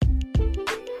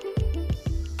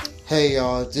Hey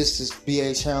y'all, this is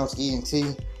BA Challenge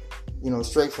ENT,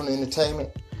 straight from the entertainment.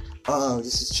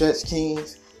 This is Chess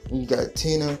Kings, and you got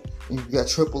Tina, and you got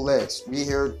Triple X. We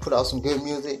here to put out some good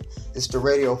music. It's the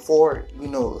Radio 4,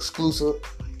 exclusive.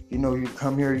 You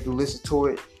come here, you can listen to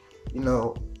it,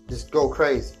 just go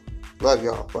crazy. Love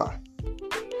y'all, bye.